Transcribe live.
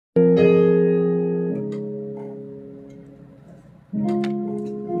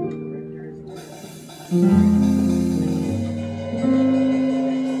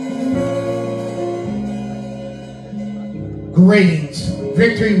Greetings,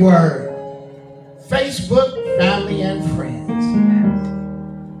 Victory Word, Facebook, family, and friends.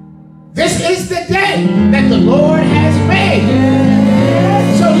 This is the day that the Lord has made.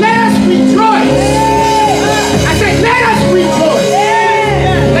 So let us rejoice. I said, let us rejoice.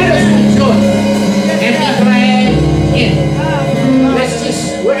 Let us rejoice and be glad in it. Let's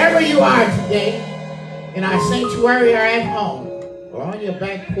just, wherever you are today, in our sanctuary or at home, or on your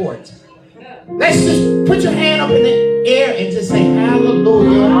back porch, let's just put your hand up in the air and just say,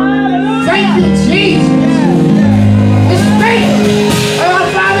 hallelujah. Hallelujah. Thank you, Jesus. Just thank you. Our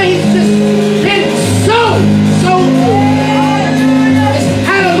Father, He's just been so good. Just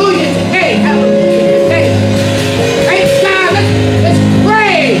hallelujah today. Hallelujah today. Thank God. Let's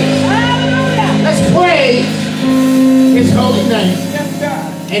praise. Let's praise His holy name.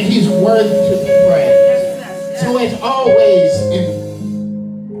 And He's worthy to be praised. So as always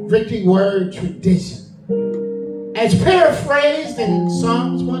in Victory Word tradition, as paraphrased in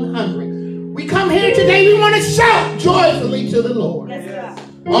Psalms 100, we come here today, we want to shout joyfully to the Lord.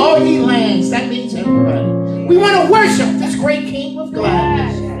 All ye lands, that means everybody. We want to worship this great King with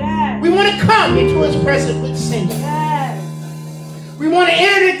gladness. We want to come into His presence with singing. We want to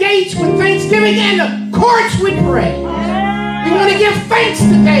enter the gates with thanksgiving and the courts with praise. We want to give thanks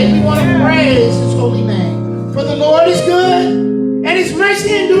today. We want to praise His holy name. For the Lord is good, and His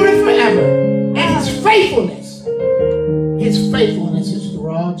mercy endureth forever. And His faithfulness is through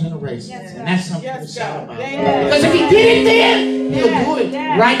all generations. And that's something to shout about. Because if He did it then, He'll do it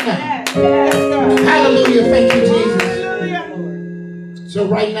right now. Hallelujah. Thank you, Jesus. So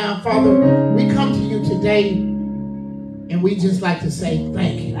right now, Father, we come to you today, and we just like to say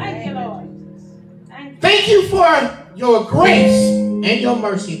thank you. Thank you, Lord. Thank you for your grace and your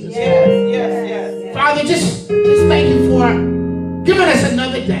mercy this morning. Yes. Father, just thank you for giving us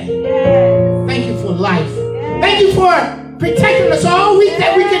another day. Thank you for life. Thank you for protecting us all week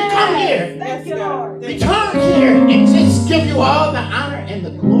that we can come here. Thank you, Lord. Return here and just give you all the honor and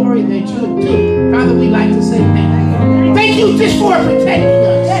the glory that you do. Father, we like to say thank you. Thank you just for protecting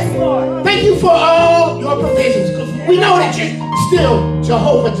us. Yes, Lord. Thank you for all your provisions. Because we know that you're still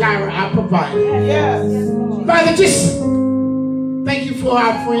Jehovah Jireh, our provider. Yes. Father, just thank you for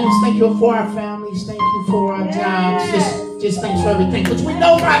our friends. Thank you for our families. Thank you for our jobs. Just thanks for everything. Because we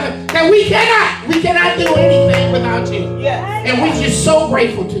know, Father, that we cannot do anything without you. Yes. And we're just so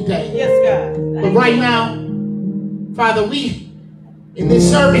grateful today. Yes, God. But right now, Father, in this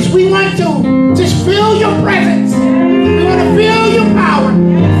service, we want to just feel your presence. We want to feel your power.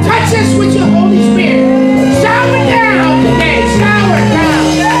 Touch us with your Holy Spirit. Shower down today. Shower down.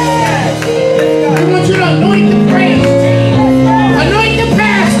 We want you to anoint the praise team. Anoint the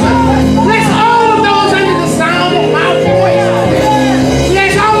pastor. Bless all of those under the sound of my voice.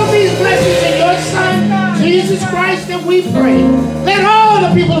 Bless all of these blessings in your Son, Jesus Christ, that we pray. Let all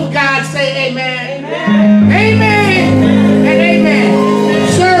the people of God say amen. Amen. And amen.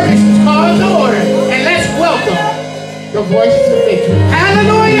 Service is called to order. And let's welcome the voices of victory.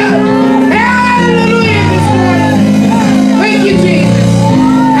 Hallelujah. Hallelujah this morning. Thank you, Jesus.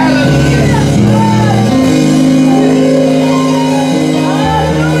 Hallelujah.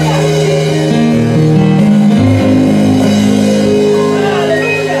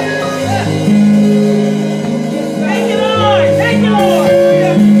 Thank you, Lord. Thank you, Lord.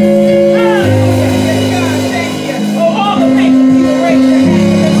 All the thankful people raise your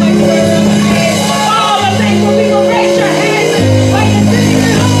hands. All the thankful people raise your hands while you're sitting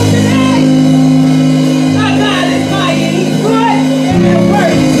at home today. Our God is mighty. He's good and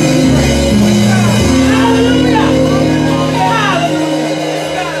worthy to be praised. Hallelujah. Hallelujah.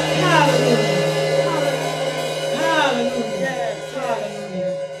 Hallelujah.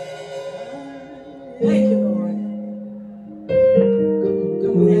 Thank you, Lord.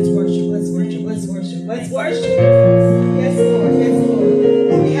 Come on, let's worship. Let's worship. Let's worship. Let's worship. Yes, Lord. Yes,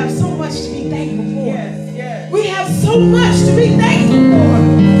 Lord. We have so much to be thankful for. Yes. We have so much to be thankful for.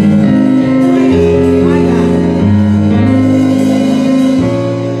 My God.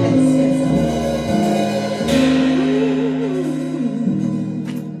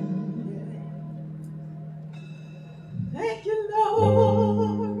 Thank you, Lord.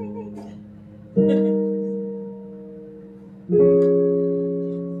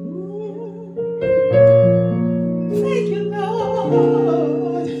 Thank you,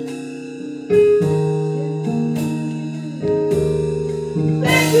 Lord.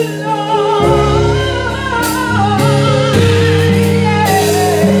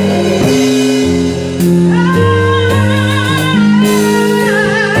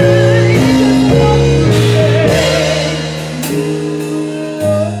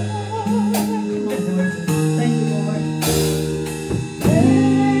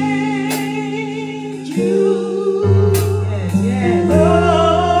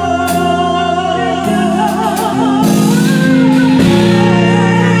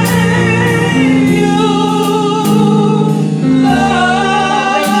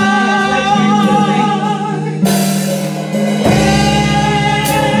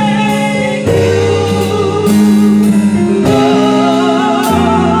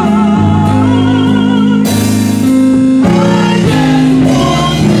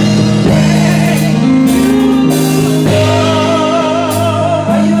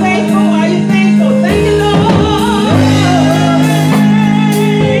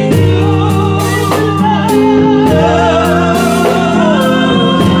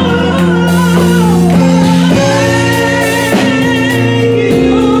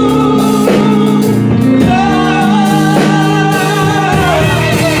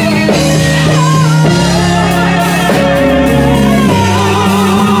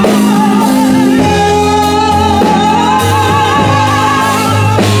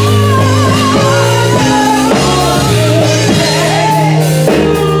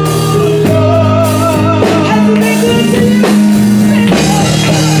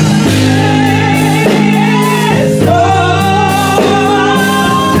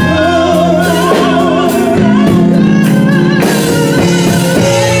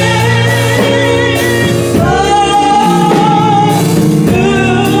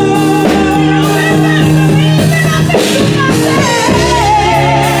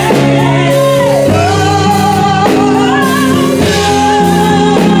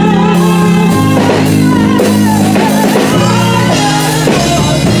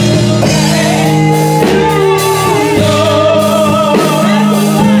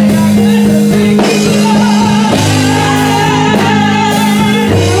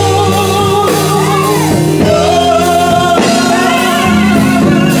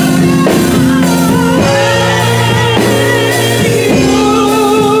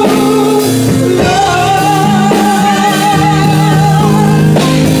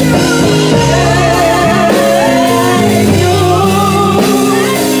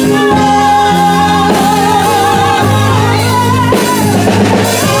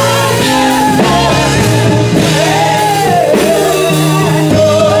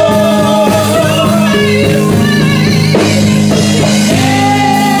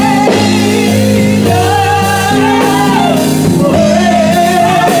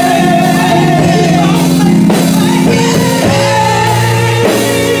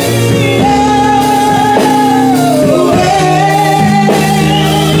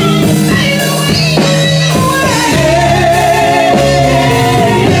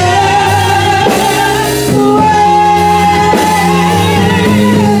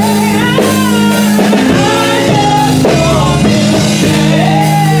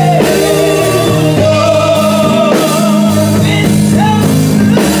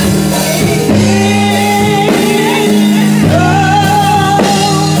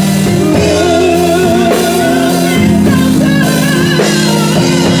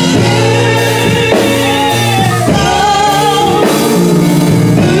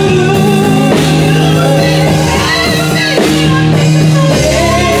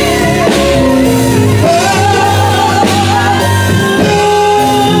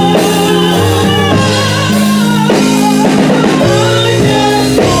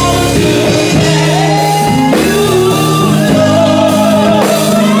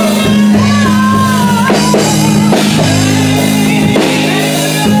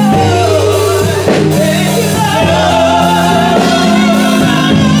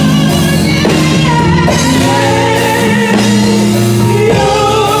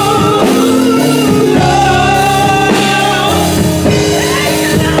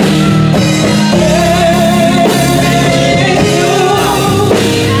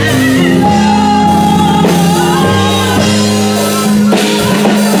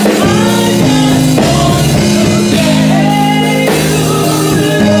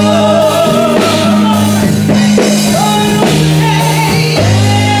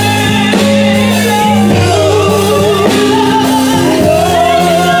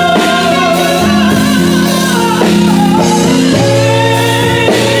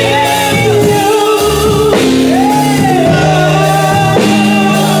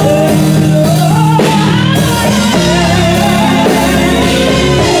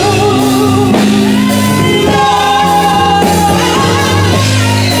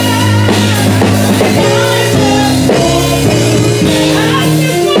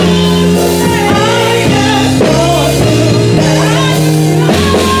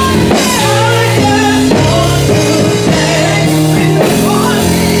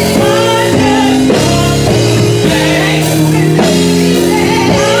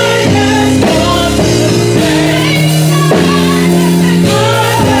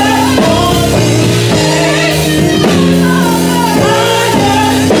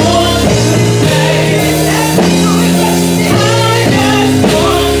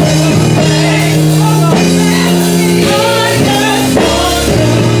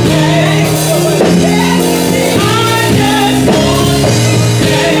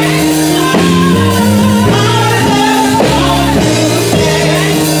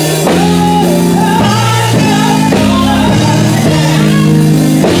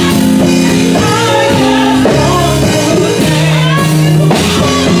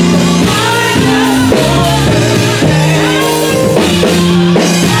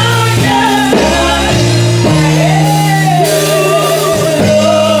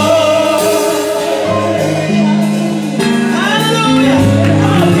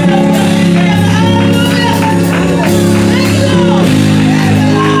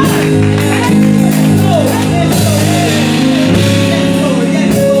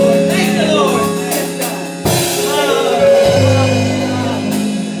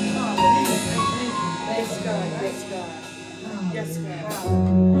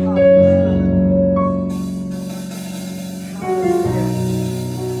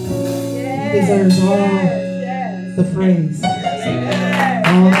 deserves all the praise. All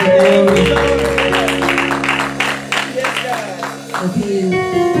the glory. Because he is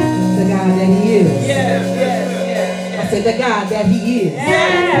the God that he is. I said the God that he is.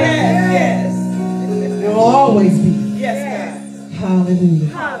 It will always be. Hallelujah.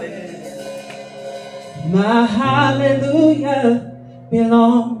 My hallelujah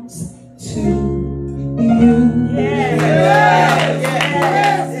belongs to you.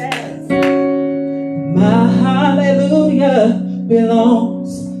 My hallelujah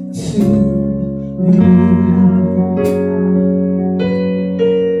belongs to you.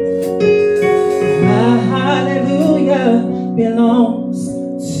 My hallelujah belongs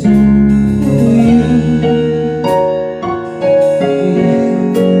to you.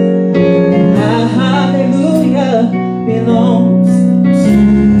 My hallelujah belongs to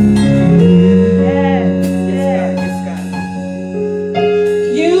you.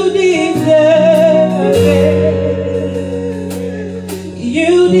 You deserve it.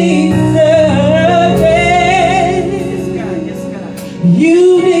 You deserve it.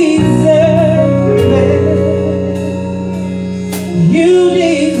 You deserve it. You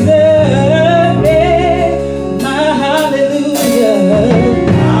deserve it. My hallelujah.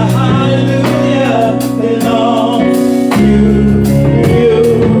 My hallelujah belongs to you.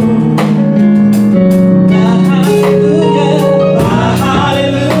 My hallelujah. My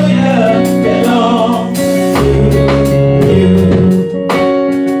hallelujah belongs to you.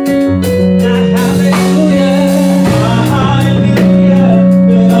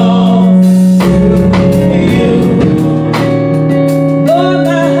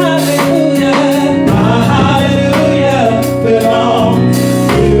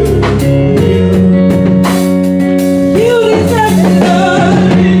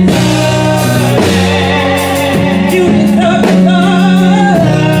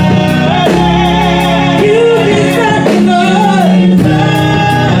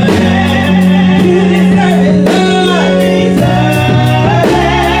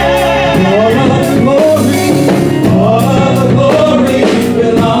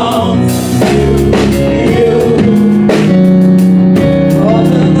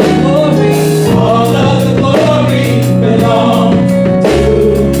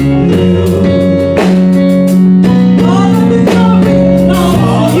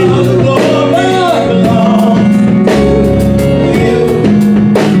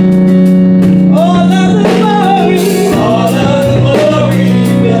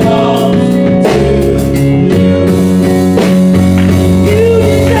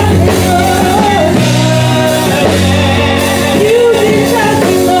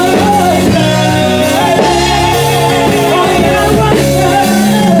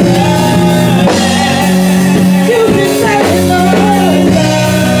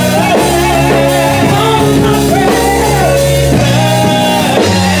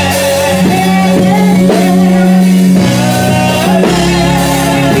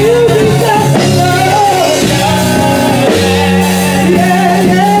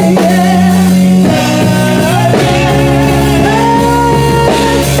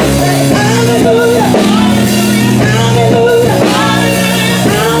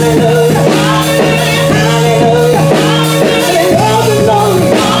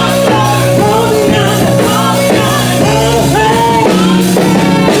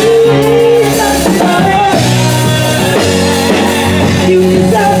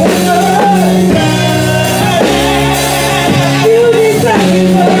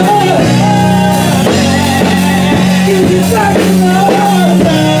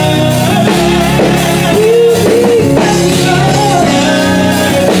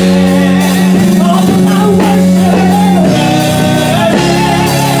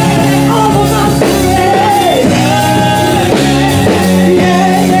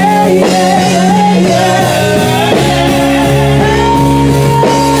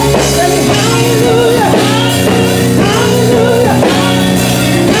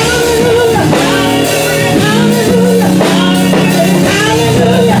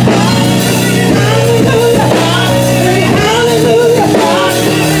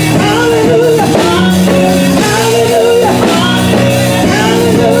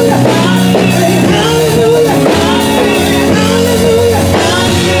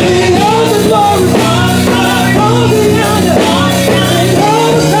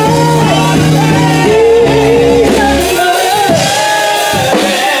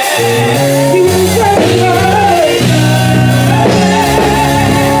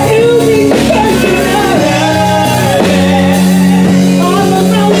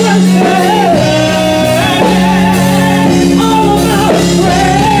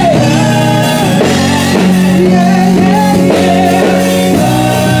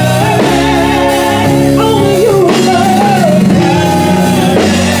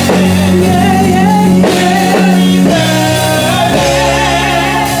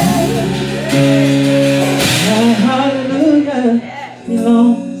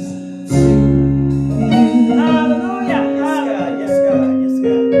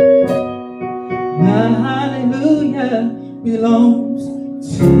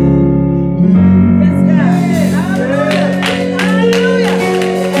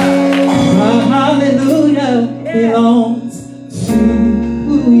 belongs to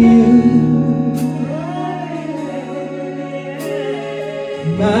you.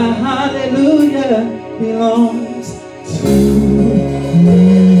 My hallelujah belongs to you.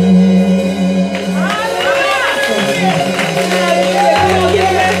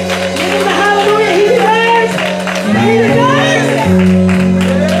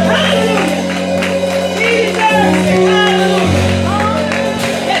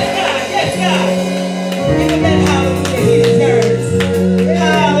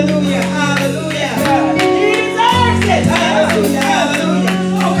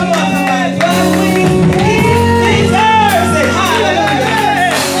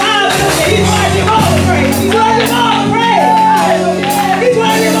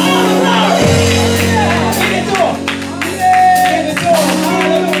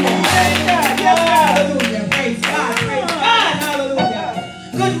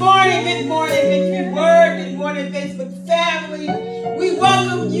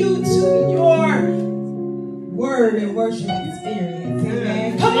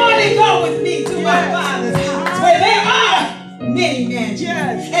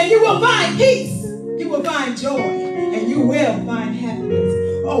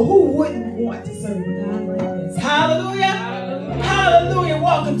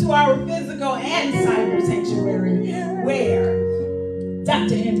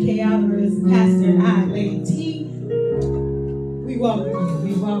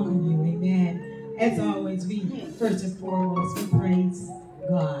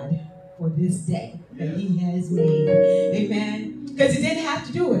 This day that he has made. Amen. Because he didn't have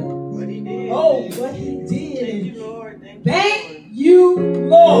to do it. But he did. Oh, but he did. Thank you, Lord. Thank you,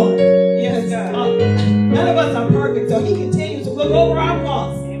 Lord. Yes, God. None of us are perfect, so he continues to look over our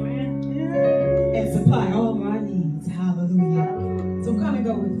faults. Amen. And supply all of our needs. Hallelujah. So come and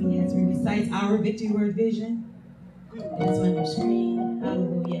go with me as we recite our victory word vision. That's on your screen.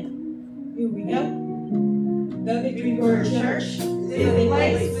 Hallelujah. Here we go. The Victory Word Church is a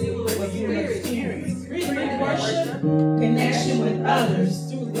place where you experience free worship, connection with others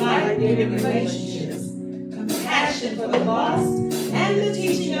through life-giving relationships, compassion for the lost, and the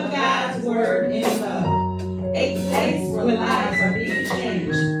teaching of God's Word in love. A place where lives are being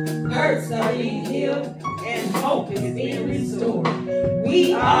changed, hurts are being healed, and hope is being restored.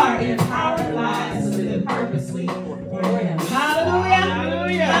 We are empowering lives to live purposely for Him. Hallelujah!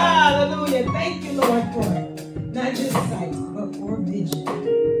 Hallelujah! Hallelujah! Thank you, Lord, for it. Not just sight, but for vision.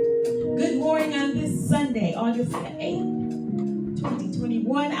 Good morning on this Sunday, August 8th,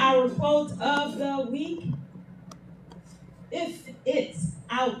 2021. Our quote of the week: if it's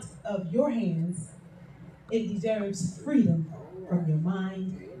out of your hands, it deserves freedom from your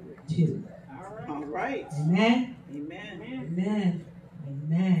mind too. All right. Amen. Amen. Amen.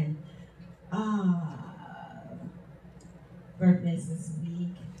 Amen. Birthdays this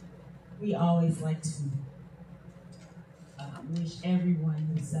week. We always like to wish everyone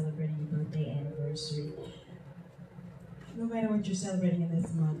who's celebrating your birthday anniversary, no matter what you're celebrating in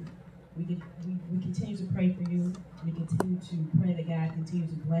this month, we continue to pray for you. We continue to pray that God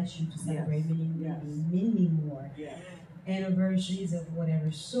continues to bless you to celebrate many more anniversaries of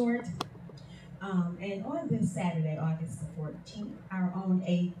whatever sort. And on this Saturday, August the 14th, our own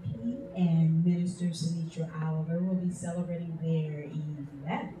AP and Minister Sinitra Oliver will be celebrating their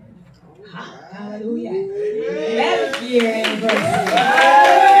 11th. Hallelujah. 11th year anniversary.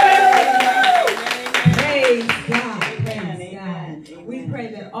 Praise God. Praise God. We pray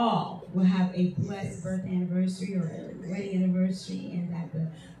that all will have a blessed birth anniversary or a wedding anniversary, and that the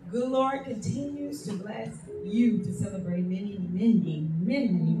good Lord continues to bless you to celebrate many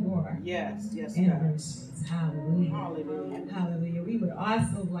more anniversaries. Hallelujah. Hallelujah. Hallelujah. We would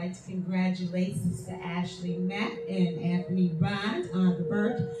also like to congratulate Sister Ashley Mack and Anthony Bond on the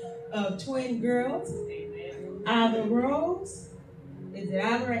birth of twin girls. Ava Rose. Is it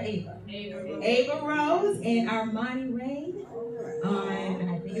Ava or Ava? Ava Rose and Armani Rain on,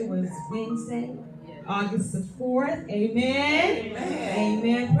 I think it was Wednesday, August the 4th. Amen.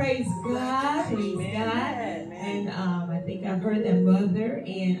 Amen. Praise God. Praise God. And I think I've heard that Mother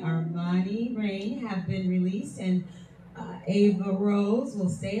and Armani Rain have been released, and Ava Rose will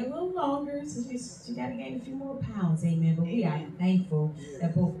stay a little longer, so she got to gain a few more pounds. Amen. But we are thankful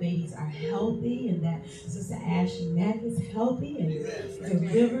that both babies are healthy, and that Sister Ashley Mack is healthy and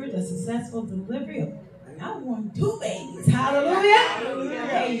delivered a successful delivery of I want 2 babies. Hallelujah.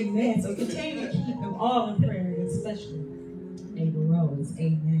 Amen. So continue to keep them all in prayer, especially Ava Rose.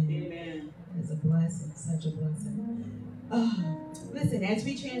 Amen. It's a blessing, such a blessing. Listen, as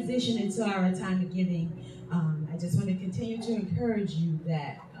we transition into our time of giving, I just want to continue to encourage you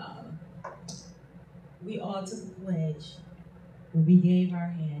that we all took a pledge when we gave our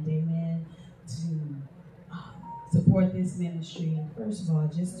hand, amen, to support this ministry. And first of all,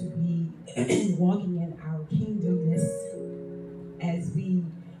 just to be walking in our kingdomness as we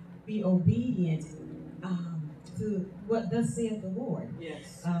be obedient to what thus saith the Lord.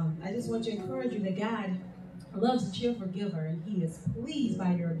 Yes. I just want to encourage you that God loves a cheerful giver, and He is pleased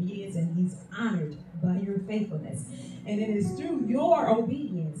by your obedience, and He's honored by your faithfulness. And it is through your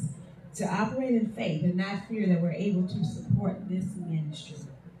obedience to operate in faith and not fear that we're able to support this ministry.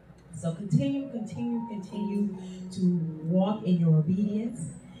 So continue to walk in your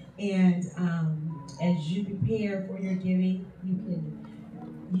obedience. And as you prepare for your giving, you can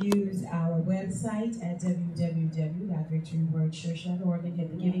use our website at www.victorywordchurch.org and hit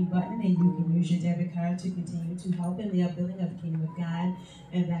the giving button, and you can use your debit card to continue to help in the upbuilding of the kingdom of God,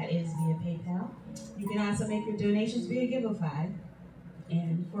 and that is via PayPal. You can also make your donations via Givelify.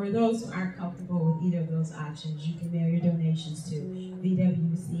 And for those who aren't comfortable with either of those options, you can mail your donations to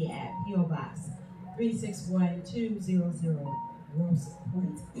VWC at P.O. Box 361-200, Grosse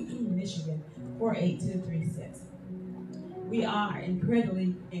Pointe, Michigan 48236. We are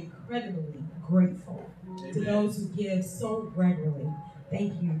incredibly grateful to those who give so regularly.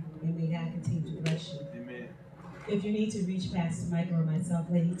 Thank you, and may God continue to bless you. Amen. If you need to reach Pastor Michael or myself,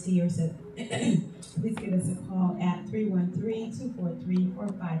 Lady T, or so, please give us a call at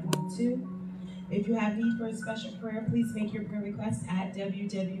 313-243-4512. If you have need for a special prayer, please make your prayer request at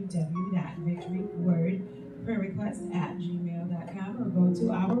www.victorywordprayerrequest@gmail.com or go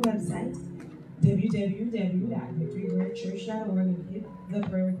to our website, www.victorywordchurch.org, and hit the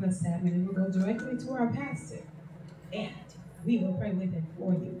prayer request tab, and it will go directly to our pastor, and we will pray with him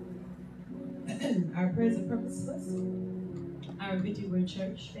for you. Our prayers are purposeless. Our Victory Word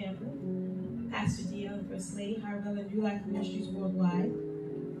Church family, Pastor D.L. and First Lady Harvell and New Life Ministries Worldwide,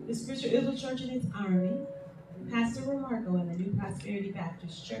 the Spiritual Israel Church and its army, Pastor Remarco and the New Prosperity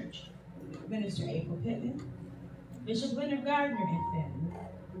Baptist Church, Minister April Pittman, Bishop Leonard Gardner and family,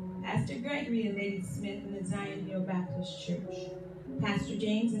 Pastor Gregory and Lady Smith in the Zion Hill Baptist Church, Pastor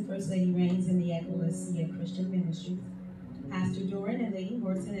James and First Lady Rains in the Ecclesia Christian Ministries, Pastor Doran and Lady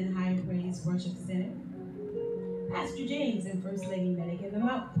Morrison in High Praise Worship Center, Pastor James and First Lady Medic in the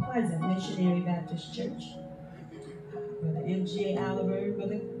Mount Pleasant Missionary Baptist Church, Brother M.J. Oliver,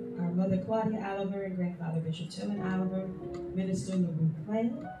 our Mother Claudia Oliver, and Grandfather Bishop Tillman Oliver, Minister LaRue Clay,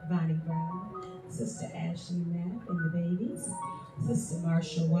 Bonnie Brown, Sister Ashley Knapp and the babies, Sister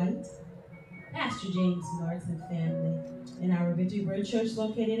Marsha White, Pastor James Marks and family, in our Victory Word Church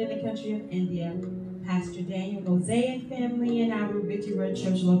located in the country of India, Pastor Daniel Mose and family, in our Victory Word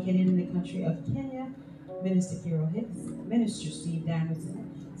Church located in the country of Kenya, Minister Carol Hicks, Minister Steve Danielson,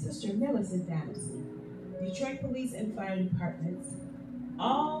 Sister Millicent Danielson, Detroit Police and Fire Departments,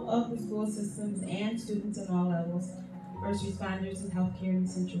 all of the school systems and students at all levels, first responders and healthcare and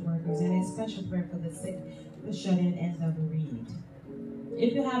essential workers, and a special prayer for the sick, the shut-in, and the bereaved.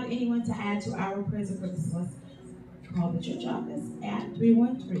 If you have anyone to add to our prayers and purposes list, call the church office at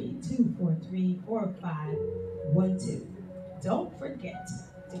 313-243-4512. Don't forget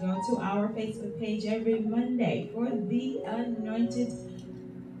to go to our Facebook page every Monday for the Anointed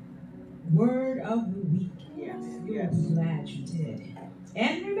Word of the Week. Yes. I'm glad you did.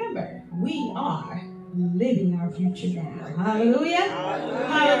 And remember, we are living our future now. Hallelujah. Hallelujah.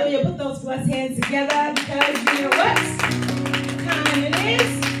 Hallelujah. Put those blessed hands together, because you know what time it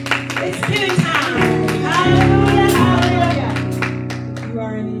is. It's giving time. Hallelujah. Hallelujah. If you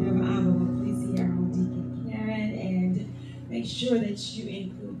are in need of an envelope, please see our own Deacon Karen, and make sure that you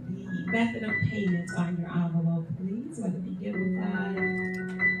include the method of payment on your envelope, please, whether it be Givelify,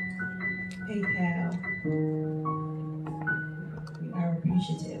 PayPal. We are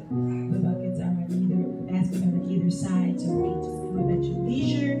appreciative. The buckets are on either side, so you can just come at your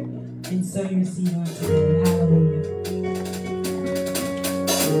leisure and sow your seed on today. Hallelujah.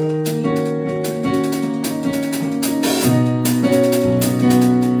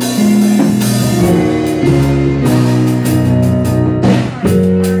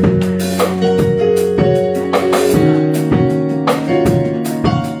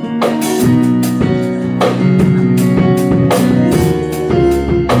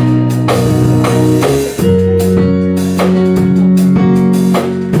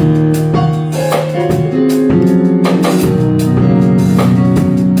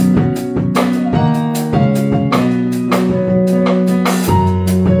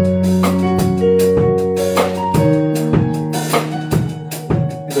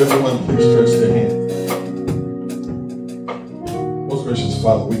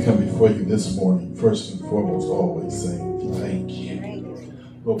 This morning, first and foremost, always saying thank you.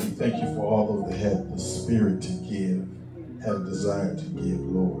 Lord, we thank you for all those that had the spirit to give, had a desire to give,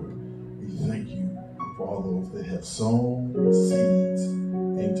 Lord. We thank you for all those that have sown seeds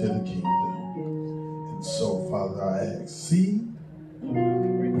into the kingdom. And so, Father, I ask, seed,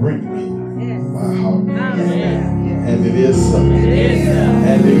 bring me my heart. And it is so.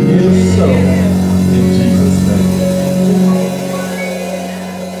 And it is so. In Jesus' name.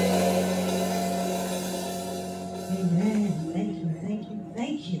 Amen. Thank you, thank you,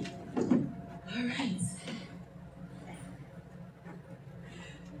 thank you. All right.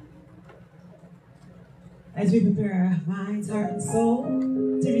 As we prepare our minds, heart, and soul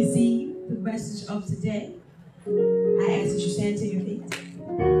to receive the message of today, I ask that you stand to your feet.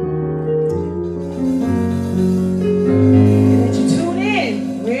 And that you tune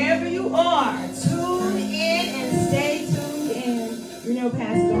in wherever you are. Tune in and stay tuned in. You know,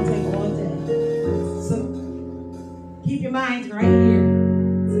 Pastor don't take all day. So keep your minds right here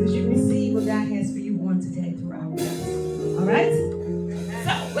so that you can receive what God has for you on today through our words. All right?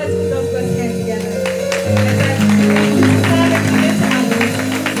 So let's put those blessed hands together.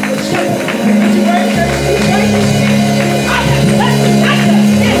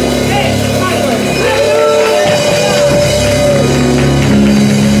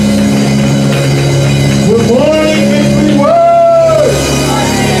 Good morning, Victory Word.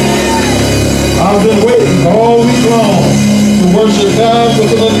 I've been waiting all week long to worship God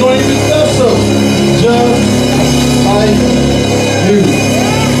with an anointed vessel, just like you.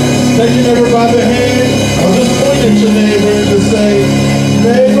 Taking everybody by the hand, or just point at your neighbor and just say,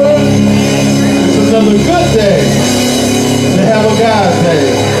 neighbor, it's another good day to have a God day.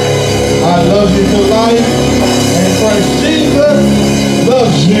 I love you to life, and Christ Jesus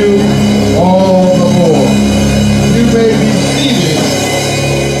loves you all the more. You may be seated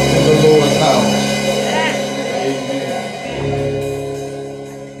in the Lord's house. Amen.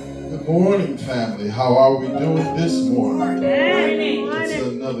 Good morning, family. How are we doing this morning? It's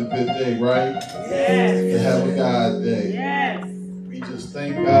another good day, right? To have a God day. We just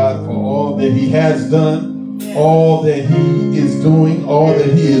thank God for all that He has done, all that He is doing, all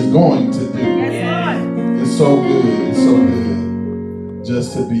that He is going to do. It's so good. It's so good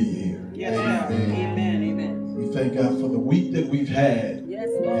just to be here. Amen. We thank God for the week that we've had.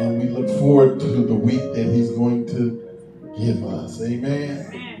 And we look forward to the week that He's going to give us. Amen.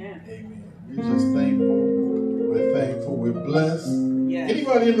 Amen. We're just thankful. We're thankful. We're blessed.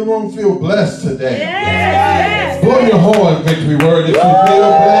 Anybody in the room feel blessed today? Blow your horn, Victory Word, if you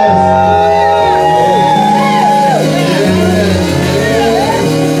feel blessed.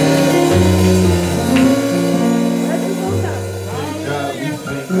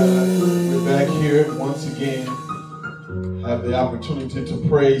 Once again, have the opportunity to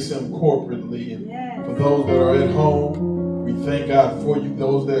praise Him corporately. And for those that are at home, we thank God for you.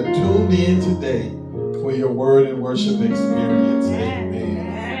 Those that are tuned in today for your word and worship experience.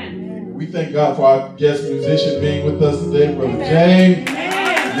 Amen. We thank God for our guest musician being with us today, Brother James.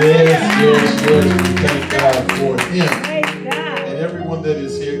 Yes. We thank God for him and everyone that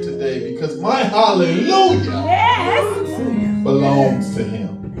is here today, because my hallelujah belongs to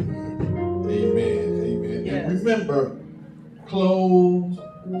Him. Amen. And remember, closed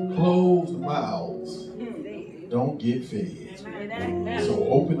mouths don't get fed. So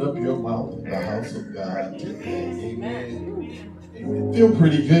open up your mouth in the house of God today. Amen. Feel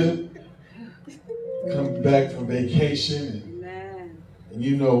pretty good. Come back from vacation. And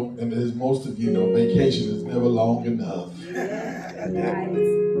you know, and as most of you know, vacation is never long enough.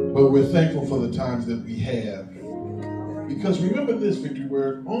 But we're thankful for the times that we have. Because remember this, Victory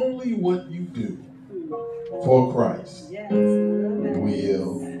Word, only what you do for Christ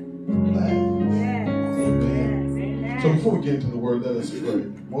will last. Amen. So before we get into the word, let us pray.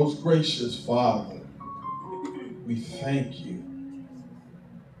 Most gracious Father, we thank you.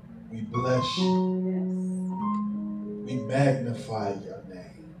 We bless you. We magnify your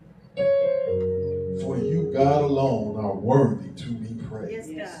name. For you, God alone, are worthy to be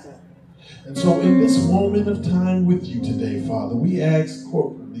praised. And so in this moment of time with you today, Father, we ask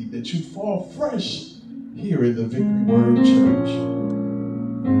corporately that you fall fresh here in the Victory Word Church.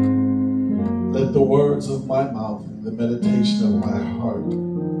 Let the words of my mouth and the meditation of my heart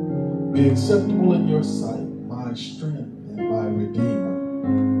be acceptable in your sight, my strength and my Redeemer.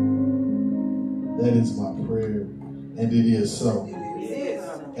 That is my prayer, and it is so.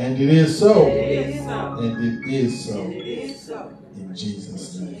 And it is so. And it is so. In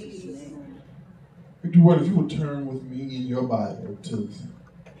Jesus' name. Victory Word, if you would turn with me in your Bible to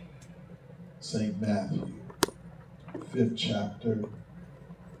St. Matthew, 5th chapter,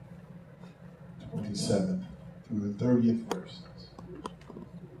 27th through the 30th verses.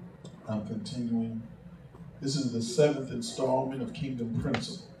 I'm continuing. This is the 7th installment of Kingdom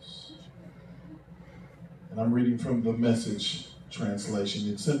Principles. And I'm reading from the Message translation.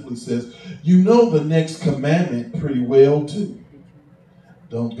 It simply says, you know the next commandment pretty well too.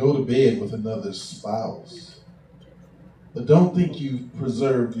 Don't go to bed with another spouse. But don't think you've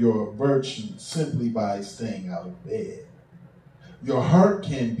preserved your virtue simply by staying out of bed. Your heart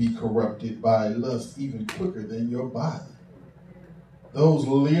can be corrupted by lust even quicker than your body. Those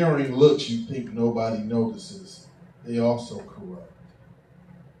leering looks you think nobody notices, they also corrupt.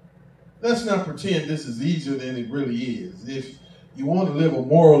 Let's not pretend this is easier than it really is. If you want to live a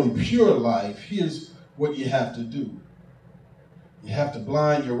morally pure life, here's what you have to do. You have to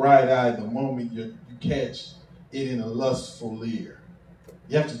blind your right eye the moment you catch it in a lustful leer.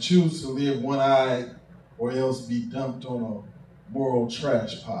 You have to choose to live one-eyed or else be dumped on a moral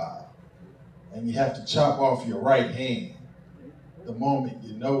trash pile. And you have to chop off your right hand the moment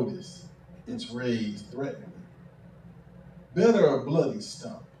you notice it's raised threateningly. Better a bloody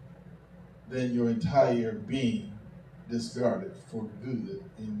stump than your entire being discarded for good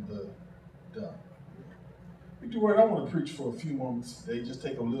in the dump. Victor Word, I want to preach for a few moments today. Just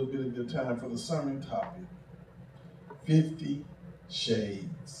take a little bit of your time for the sermon topic. 50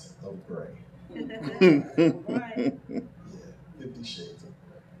 Shades of Gray. Right. Yeah, 50 Shades of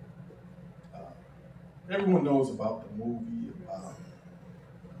Gray. Everyone knows about the movie, about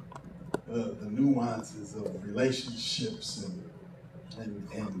the nuances of relationships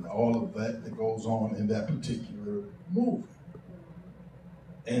and all of that goes on in that particular movie.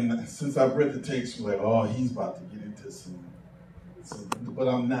 And since I've read the text, you're like, oh, he's about to get into some but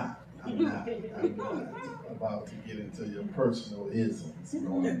I'm not about to get into your personal isms.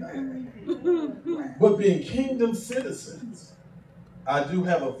 No, I'm not. But being kingdom citizens, I do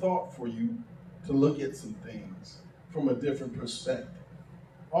have a thought for you to look at some things from a different perspective.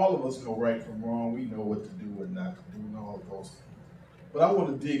 All of us know right from wrong. We know what to do and not to do and all of those things. But I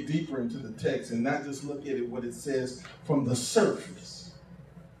want to dig deeper into the text and not just look at it what it says from the surface.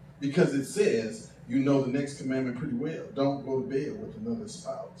 Because it says, you know the next commandment pretty well. Don't go to bed with another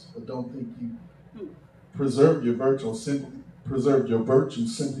spouse. But don't think you preserve your virtue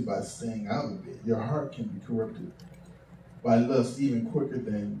simply by staying out of it. Your heart can be corrupted by lust even quicker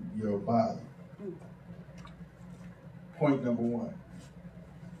than your body. Point number 1.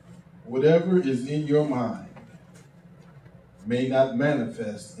 Whatever is in your mind may not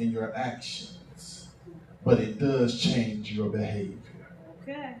manifest in your actions, but it does change your behavior.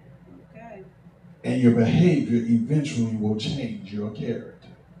 Okay. And your behavior eventually will change your character.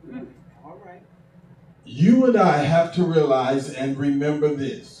 All right. You and I have to realize and remember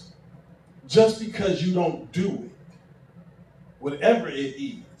this. Just because you don't do it, whatever it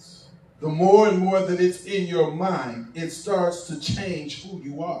is, the more and more that it's in your mind, it starts to change who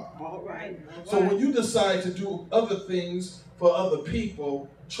you are. All right. So when you decide to do other things for other people,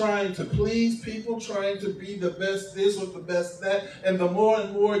 trying to please people, trying to be the best this or the best that, and the more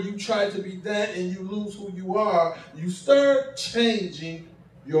and more you try to be that and you lose who you are, you start changing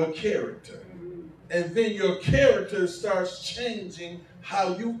your character. And then your character starts changing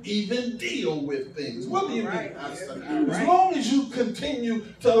how you even deal with things. What do you mean, Pastor? As long as you continue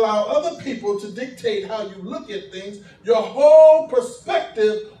to allow other people to dictate how you look at things, your whole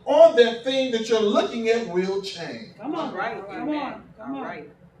perspective on that thing that you're looking at will change. Come on. Right. Come on. Come on. Right.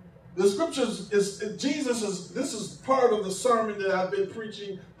 The scriptures this is part of the sermon that I've been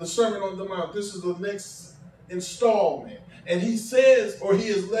preaching, the Sermon on the Mount. This is the next installment. And he says, or he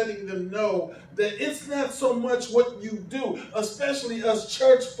is letting them know that it's not so much what you do, especially us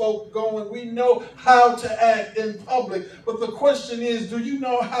church folk going, we know how to act in public. But the question is, do you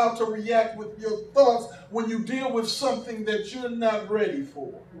know how to react with your thoughts when you deal with something that you're not ready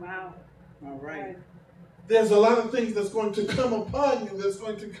for? Wow. All right. There's a lot of things that's going to come upon you, that's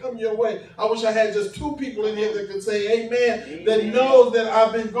going to come your way. I wish I had just 2 people in here that could say amen, that knows that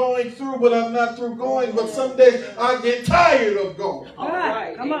I've been going through, but I'm not through going. But some days I get tired of going. All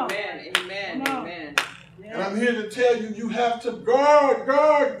right. Come on. Amen. Amen. Come on. Amen. And I'm here to tell you, you have to guard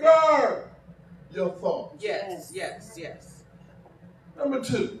your thoughts. Yes. Number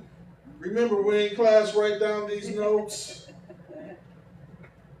 2, remember we're in class, write down these notes.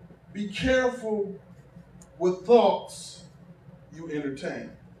 Be careful with thoughts you entertain.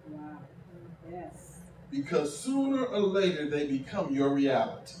 Wow. Yes. Because sooner or later they become your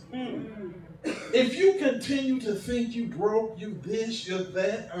reality. If you continue to think you broke, you this, you're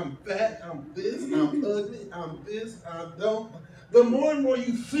that, I'm fat, I'm this, I'm ugly, I'm this, I don't, the more and more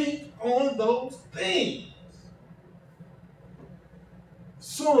you think on those things,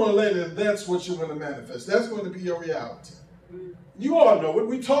 sooner or later that's what you're going to manifest. That's going to be your reality. You all know it.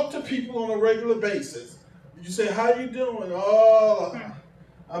 We talk to people on a regular basis. You say, how you doing? Oh,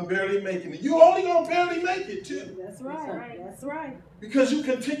 I'm barely making it. You only gonna barely make it too. That's right. That's right. Because you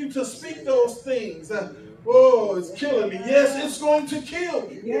continue to speak those things. Oh, it's killing me. Yes, it's going to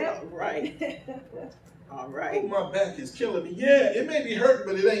kill you. Yeah, right. All right. Oh, my back is killing me. Yeah, it may be hurting,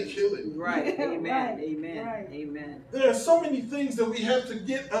 but it ain't killing me. Right. Amen. Right. Amen. Right. Amen. There are so many things that we have to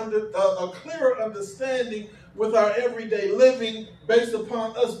get under a clearer understanding with our everyday living based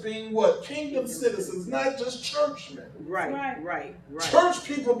upon us being what? Kingdom citizens, not just churchmen. Right. Church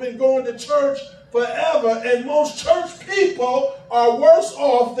people been going to church forever, and most church people are worse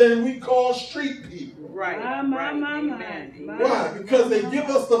off than we call street people. Right. Amen. Why? Because they give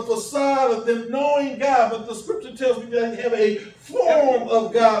us the facade of them knowing God, but the scripture tells me that they have a form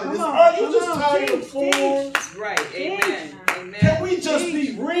of godliness. Are you just tired of forms? Right. Amen. Amen. Can we just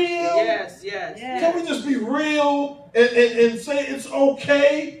be real? Yes. Can we just be real and say it's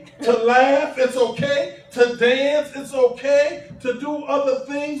okay to laugh? It's okay to dance? It's okay to do other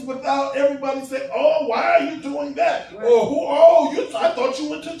things without everybody saying, oh, why are you doing that? Right. Or I thought you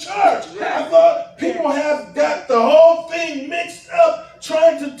went to church. Right. I thought people have got the whole thing mixed up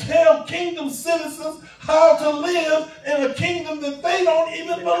trying to tell kingdom citizens how to live in a kingdom that they don't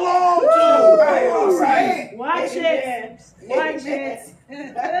even belong to. Right. Watch it. Watch it.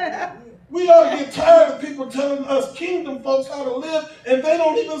 We ought to get tired of people telling us kingdom folks how to live, and they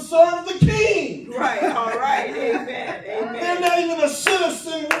don't even serve the king. Right. All right. Amen. They're not even a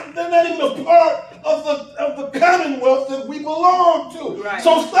citizen. They're not even a part of the commonwealth that we belong to. Right.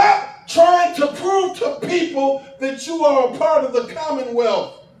 So stop trying to prove to people that you are a part of the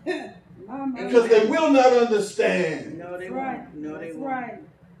commonwealth, because they will not understand. No, they Right. won't. No, they That's won't. right.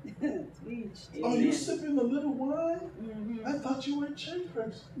 Oh, you sipping a little wine? I thought you were a church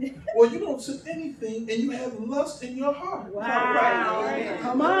person. Well, you don't sip anything, and you have lust in your heart. Wow. Right.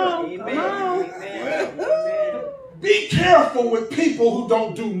 Come on. Amen. Come on. Amen. Amen. Be careful with people who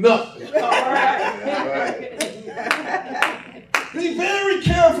don't do nothing. All right. Be very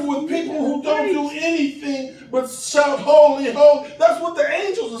careful with people who don't do anything but shout holy, holy. That's what the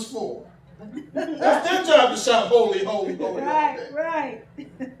angels is for. That's their job to shout holy, holy, holy. Right.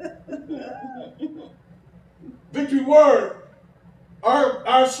 Victory Word.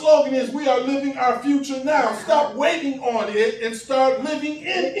 Our slogan is, we are living our future now. Stop waiting on it and start living in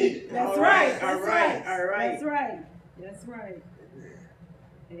it. That's All right. All right. That's right.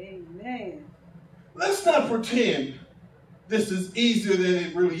 Amen. Let's not pretend this is easier than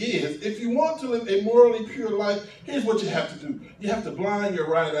it really is. If you want to live a morally pure life, here's what you have to do. You have to blind your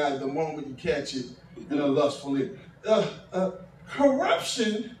right eye the moment you catch it in a lustful living.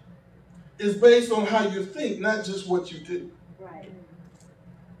 Corruption is based on how you think, not just what you do. Right.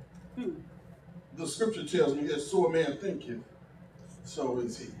 The scripture tells me that so a man thinketh, so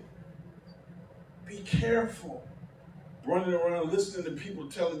is he. Be careful running around listening to people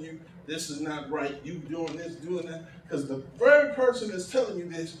telling you this is not right, you doing this, doing that, because the very person that's telling you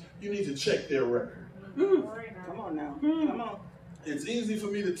this, you need to check their record. Come on now. Come on. It's easy for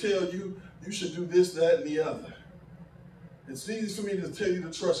me to tell you, you should do this, that, and the other. It's easy for me to tell you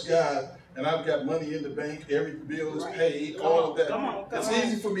to trust God, and I've got money in the bank, every bill is paid, all of that. Come on. It's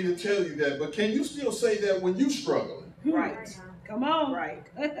easy for me to tell you that, but can you still say that when you're struggling? Right. Come on. Right.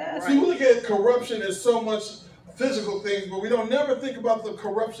 See, we look at corruption as so much physical things, but we don't never think about the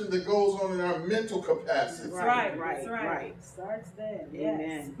corruption that goes on in our mental capacity. That's right. Starts there. Amen.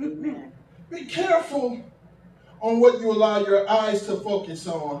 Yes. Amen. Be careful on what you allow your eyes to focus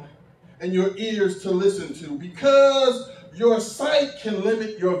on and your ears to listen to, because your sight can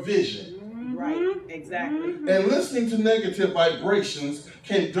limit your vision. Right. Exactly. And listening to negative vibrations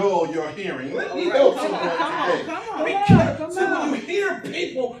can dull your hearing. Let me help someone today. Come on. Be careful. See, when you hear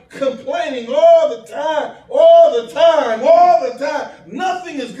people complaining all the time,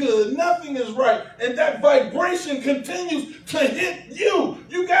 nothing is good, nothing is right, and that vibration continues to hit you.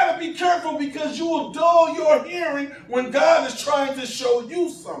 You got to be careful, because you will dull your hearing when God is trying to show you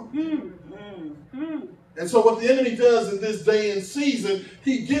something. And so what the enemy does in this day and season,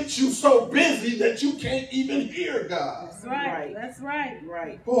 he gets you so busy that you can't even hear God. That's right. That's right.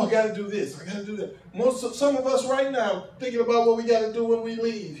 Right. Oh, I got to do this. I got to do that. Some of us right now thinking about what we got to do when we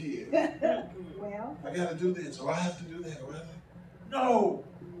leave here. Well, I got to do this, or I have to do that. No.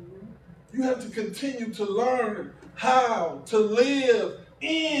 You have to continue to learn how to live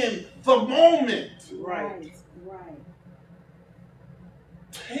in the moment. Right.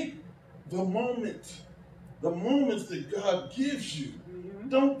 Take the moment. The moments that God gives you,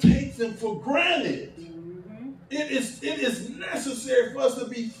 don't take them for granted. It is necessary for us to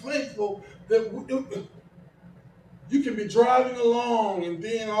be thankful that You can be driving along and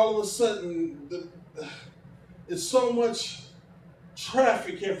then all of a sudden there's so much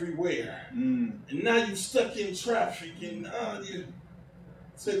traffic everywhere. And now you're stuck in traffic and you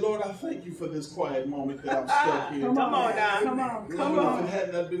say, Lord, I thank you for this quiet moment that I'm stuck in. Come on now. Come on. If it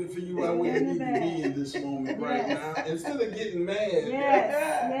had not been for you, I wouldn't even be in this moment right now. Instead of getting mad,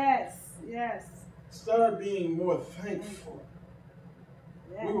 Yes. start being more thankful.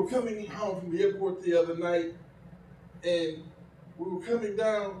 Yes. We were coming home from the airport the other night, and we were coming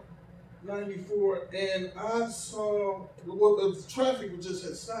down 94, and I saw the traffic just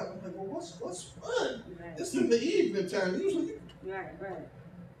had stopped. I'm like, well, what's fun? Right. It's in the evening time. Usually, Right.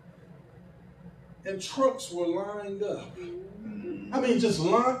 and trucks were lined up. I mean, just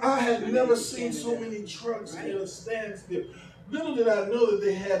lined. I had never seen so many trucks at a standstill. Little did I know that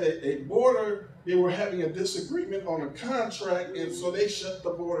they had a border. They were having a disagreement on a contract, and so they shut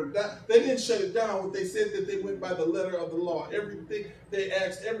the border down. They didn't shut it down. What they said that they went by the letter of the law. Everything they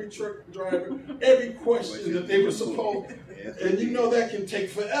asked every truck driver, every question that they were supposed. And you know that can take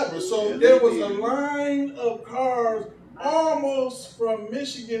forever. So there was a line of cars almost from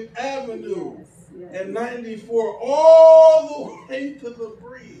Michigan Avenue and 94 all the way to the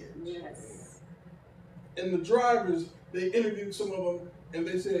bridge. Yes. And the drivers, they interviewed some of them, and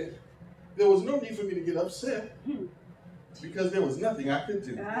they said, there was no need for me to get upset because there was nothing I could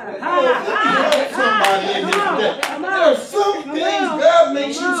do. Somebody in here today. There are some things God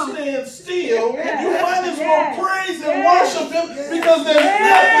makes you stand still. You might as well praise and worship Him because there's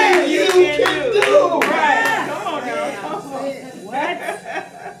nothing you can do. Right. Come on now. What?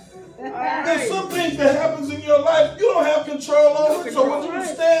 There's some things that happens in your life you don't have control over. So when you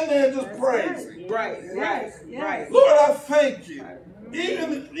stand there and just praise. Right. Lord, I thank you.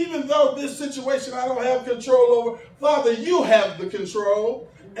 Even though this situation I don't have control over, Father, you have the control.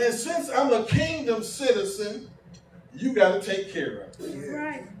 And since I'm a kingdom citizen, you got to take care of it.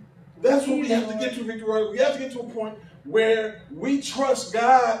 Right. That's what we have to get to, Victoria. We have to get to a point where we trust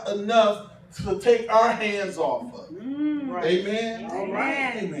God enough to take our hands off of it. Right. Amen? All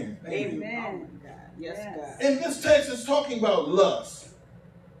right. Amen. Amen. Yes, God. And this text is talking about lust.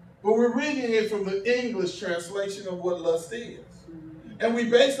 But we're reading it from the English translation of what lust is. And we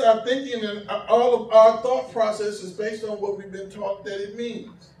base our thinking and all of our thought process is based on what we've been taught that it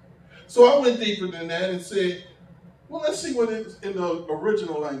means. So I went deeper than that and said, well, let's see what it's in the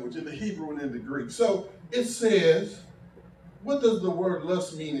original language, in the Hebrew and in the Greek. So it says, what does the word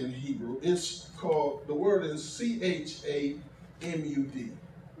lust mean in Hebrew? It's called, the word is Chamud.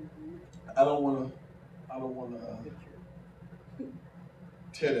 I don't want to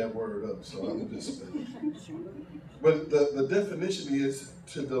tear that word up, so I'm just. But the definition is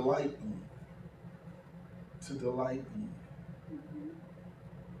to delight in. To delight in.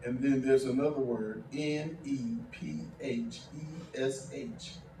 And then there's another word, Nephesh,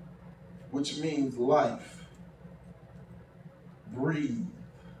 which means life, breathe,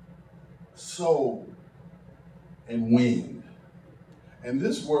 soul, and wind. And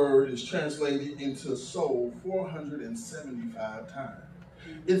this word is translated into soul 475 times.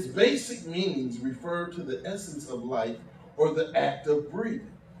 Its basic meanings refer to the essence of life or the act of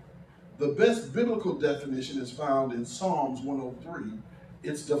breathing. The best biblical definition is found in Psalms 103.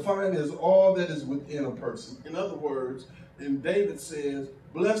 It's defined as all that is within a person. In other words, and David says,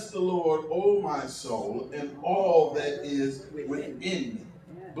 bless the Lord, O my soul, and all that is within me.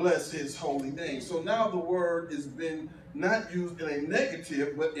 Bless his holy name. So now the word has been not used in a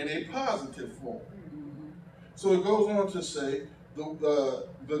negative, but in a positive form. So it goes on to say,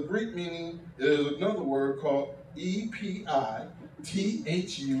 the Greek meaning is another word called Epithumeo,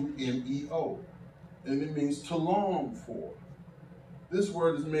 and it means to long for. This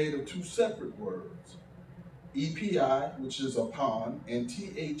word is made of two separate words, epi, which is upon, and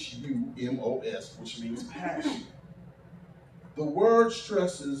thumos, which means passion. The word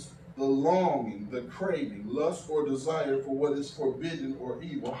stresses the longing, the craving, lust, or desire for what is forbidden or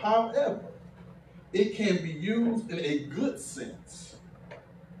evil. However, it can be used in a good sense.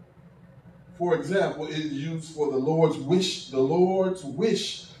 For example, it is used for the Lord's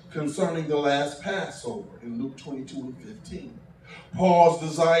wish concerning the last Passover in Luke 22:15. Paul's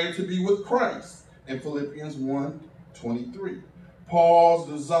desire to be with Christ in Philippians 1:23. Paul's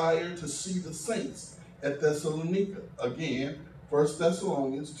desire to see the saints at Thessalonica, again, 1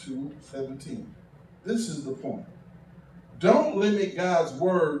 Thessalonians 2:17. This is the point. Don't limit God's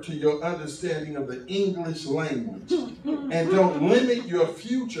word to your understanding of the English language. And don't limit your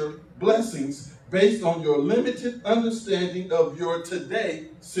future blessings based on your limited understanding of your today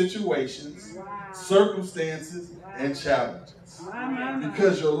situations, circumstances, and challenges.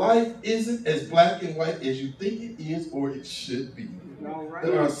 Because your life isn't as black and white as you think it is or it should be.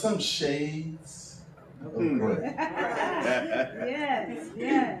 There are some shades of gray.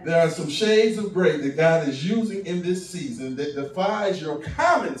 There are some shades of gray that God is using in this season that defies your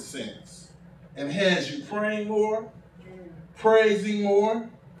common sense and has you praying more, praising more,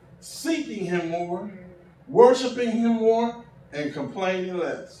 seeking Him more, worshiping Him more, and complaining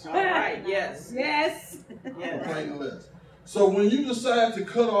less. All right, yes. Complaining less. So when you decide to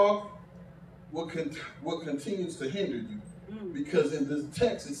cut off what continues to hinder you, because in this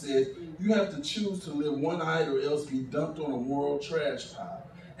text it says you have to choose to live one-eyed or else be dumped on a moral trash pile.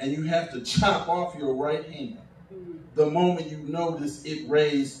 And you have to chop off your right hand the moment you notice it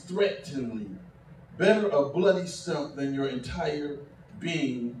raised threateningly. Better a bloody stump than your entire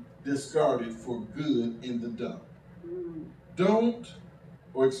being discarded for good in the dump.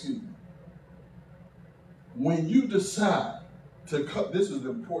 When you decide to cut, this is the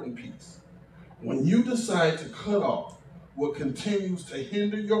important piece. When you decide to cut off what continues to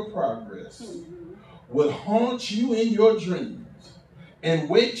hinder your progress, what haunts you in your dreams, and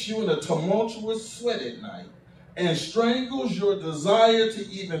wakes you in a tumultuous sweat at night, and strangles your desire to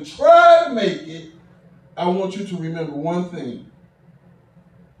even try to make it, I want you to remember one thing.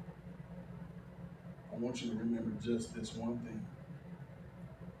 I want you to remember just this one thing.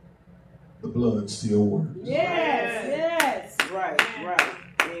 The blood still works. Yes. Right.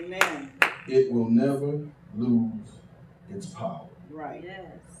 Amen. It will never lose its power. Right.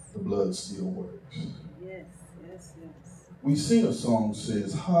 The blood still works. Yes. We sing a song that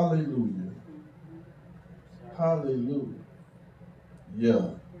says, hallelujah. Hallelujah. Yeah,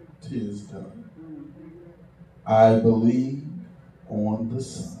 'tis done. I believe on the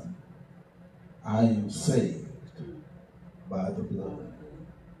Son. I am saved by the blood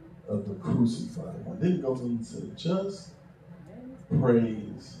of the crucified one. Then it goes on and says, just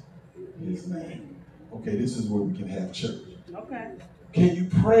praise His name. Okay, this is where we can have church. Okay. Can you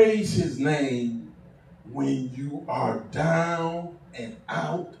praise His name when you are down and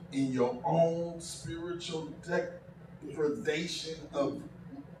out in your own spiritual degradation of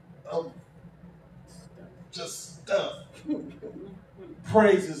just stuff?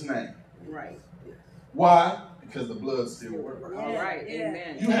 Praise His name. Right. Why? Because the blood still works. All right.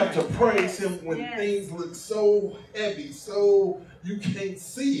 Amen. You have to praise Him when things look so heavy, so you can't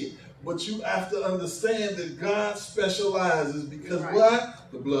see it. But you have to understand that God specializes because what?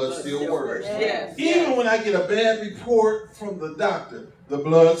 The blood still works. Yes. Even when I get a bad report from the doctor, the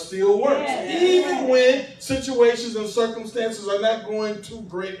blood still works. Yes. Even when situations and circumstances are not going too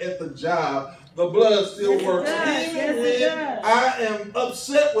great at the job, the blood still works. Even when I am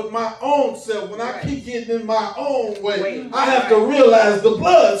upset with my own self, when I keep getting in my own way, I have to realize the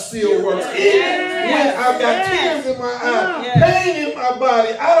blood still works. Even when I've got tears in my eyes, pain in my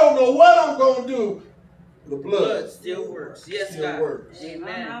body, I don't know what I'm going to do. The blood still works. Yes, still God. works.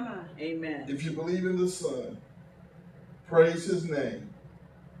 Amen. Amen. If you believe in the Son, praise His name.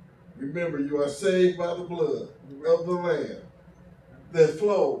 Remember, you are saved by the blood of the Lamb that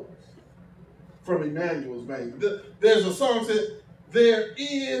flows from Emmanuel's vein. There's a song that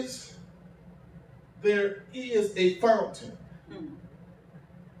says, there is a fountain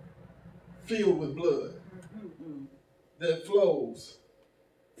filled with blood that flows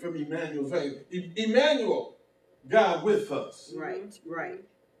from Emmanuel's vein. Emmanuel, God with us. Right.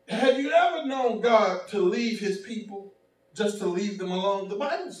 Have you ever known God to leave His people, just to leave them alone? The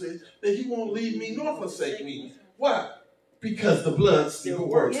Bible says that He won't leave me nor forsake me. Why? Because the blood still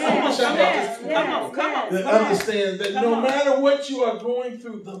works. I wish I had this people that understand that no matter what you are going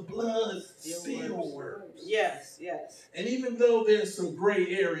through, the blood still works. Yes. And even though there's some gray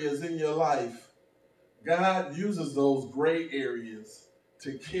areas in your life, God uses those gray areas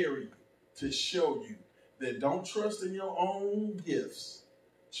to carry you, to show you that don't trust in your own gifts,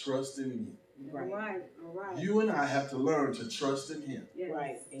 trust in me. Right. You and I have to learn to trust in Him.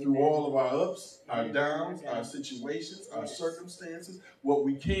 Right. Through all of our ups, our downs, our situations, our circumstances, what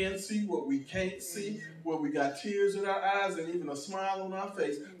we can see, what we can't see, where we got tears in our eyes and even a smile on our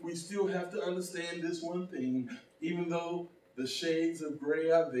face, we still have to understand this one thing. Even though the shades of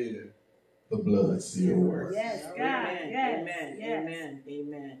gray are there, the blood still works. Yes, God. Amen.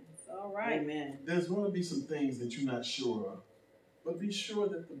 All right. Amen. There's going to be some things that you're not sure of, but be sure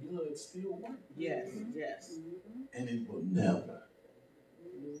that the blood still works. Yes. And it will never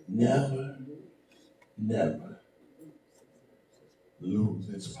lose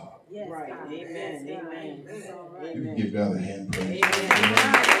its power. Yes, right. Amen. You can give God a hand praise.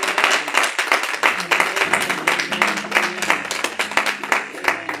 Amen.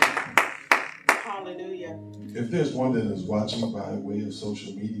 there's one that is watching by way of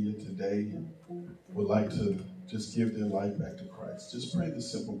social media today and would like to just give their life back to Christ, just pray the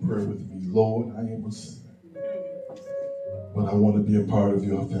simple prayer with me. Lord, I am a sinner, but I want to be a part of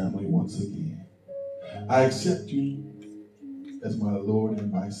your family once again. I accept you as my Lord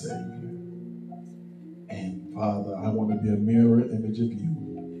and my Savior. And Father, I want to be a mirror image of you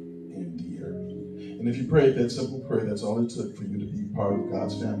in the earth. And if you prayed that simple prayer, that's all it took for you to be part of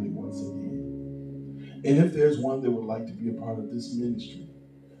God's family once again. And if there's one that would like to be a part of this ministry,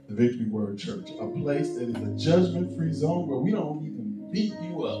 the Victory Word Church, a place that is a judgment-free zone where we don't even beat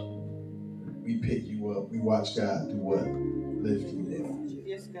you up. We pick you up. We watch God do what? Lift you up.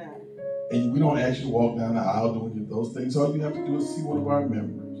 Yes, God. And we don't ask you to walk down the aisle doing any of those things. All you have to do is see one of our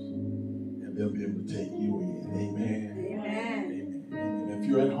members, and they'll be able to take you in. Amen. Amen. Amen. If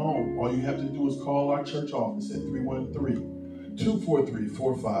you're at home, all you have to do is call our church office at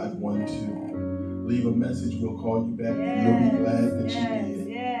 313-243-4512. Leave a message. We'll call you back. Yes. You'll be glad that you did.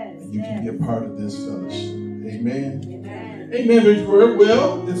 Yes. And you can be a part of this fellowship. Amen. Amen. Amen, Victory Word.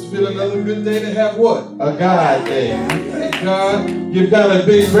 Well, it's been another good day to have what? A God day. Thank God. Give God a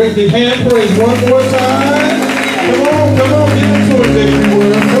big, great big hand praise one more time. Come on, get into it, Victory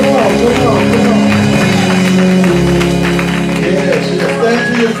Word. Come on. Yes. Stand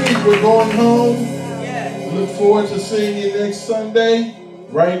to your feet. We're going home. Yes. Look forward to seeing you next Sunday.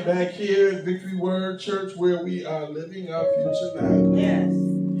 Right back here at Victory Word Church, where we are living our future now. Yes.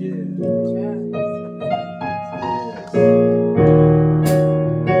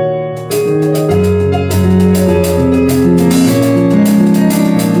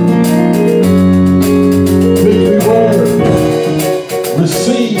 Victory Word,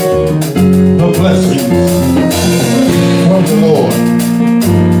 receive the blessings from the Lord.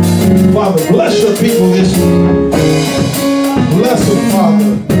 Father, bless your people this week. Bless them, Father,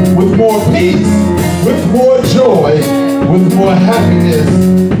 with more peace, with more joy, with more happiness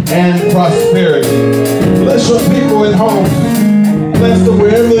and prosperity. Bless your people at home. Bless them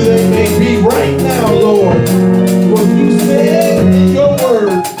wherever they may be right now, Lord. For you said in your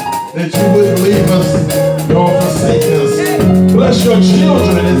word that you wouldn't leave us nor forsake us. Bless your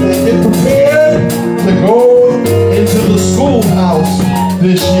children as they get prepared to go into the schoolhouse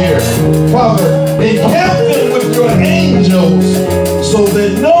this year. Father, encamp them with your angels so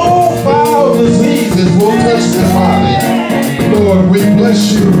that no foul diseases will touch their body. Lord, we bless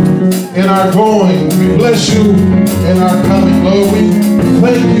you in our going. We bless you in our coming. Lord, we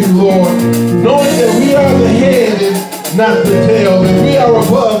thank you, Lord, knowing that we are the head and not the tail, that we are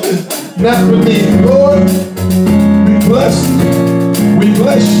above and not beneath. Lord, we bless you. We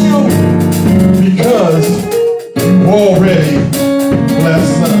bless you because you already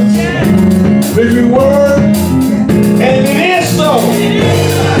blessed us. Victory Word